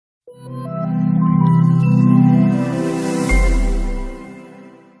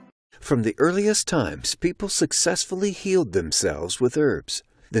From the earliest times, people successfully healed themselves with herbs.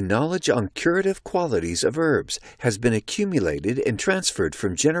 The knowledge on curative qualities of herbs has been accumulated and transferred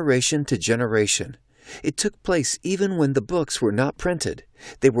from generation to generation. It took place even when the books were not printed.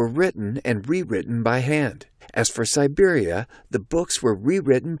 They were written and rewritten by hand. As for Siberia, the books were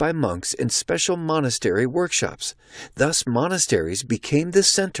rewritten by monks in special monastery workshops. Thus, monasteries became the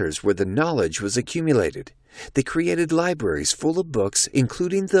centers where the knowledge was accumulated. They created libraries full of books,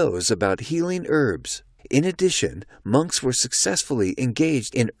 including those about healing herbs. In addition, monks were successfully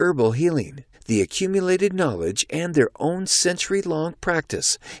engaged in herbal healing. The accumulated knowledge and their own century-long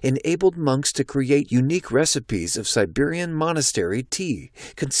practice enabled monks to create unique recipes of Siberian monastery tea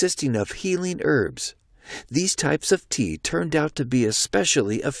consisting of healing herbs. These types of tea turned out to be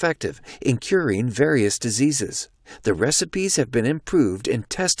especially effective in curing various diseases. The recipes have been improved and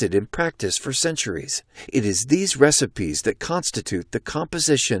tested in practice for centuries. It is these recipes that constitute the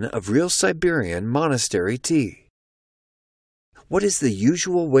composition of real Siberian monastery tea. What is the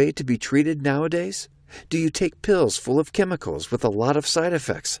usual way to be treated nowadays? Do you take pills full of chemicals with a lot of side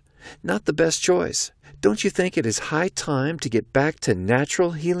effects? Not the best choice. Don't you think it is high time to get back to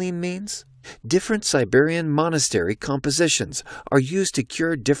natural healing means? Different Siberian monastery compositions are used to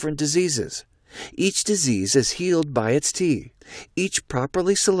cure different diseases. Each disease is healed by its tea. Each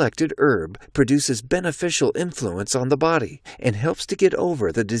properly selected herb produces beneficial influence on the body and helps to get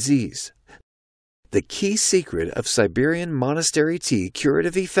over the disease. The key secret of Siberian monastery tea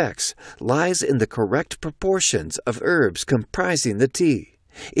curative effects lies in the correct proportions of herbs comprising the tea.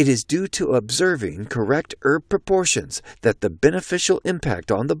 It is due to observing correct herb proportions that the beneficial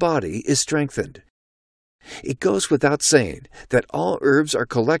impact on the body is strengthened. It goes without saying that all herbs are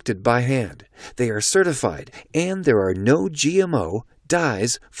collected by hand. They are certified, and there are no GMO,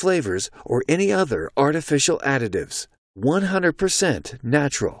 dyes, flavors, or any other artificial additives. 100%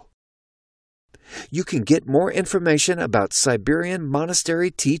 natural. You can get more information about Siberian monastery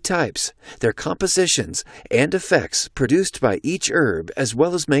tea types, their compositions, and effects produced by each herb, as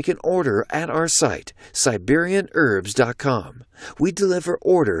well as make an order at our site, SiberianHerbs.com. We deliver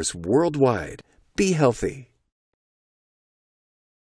orders worldwide. Be healthy.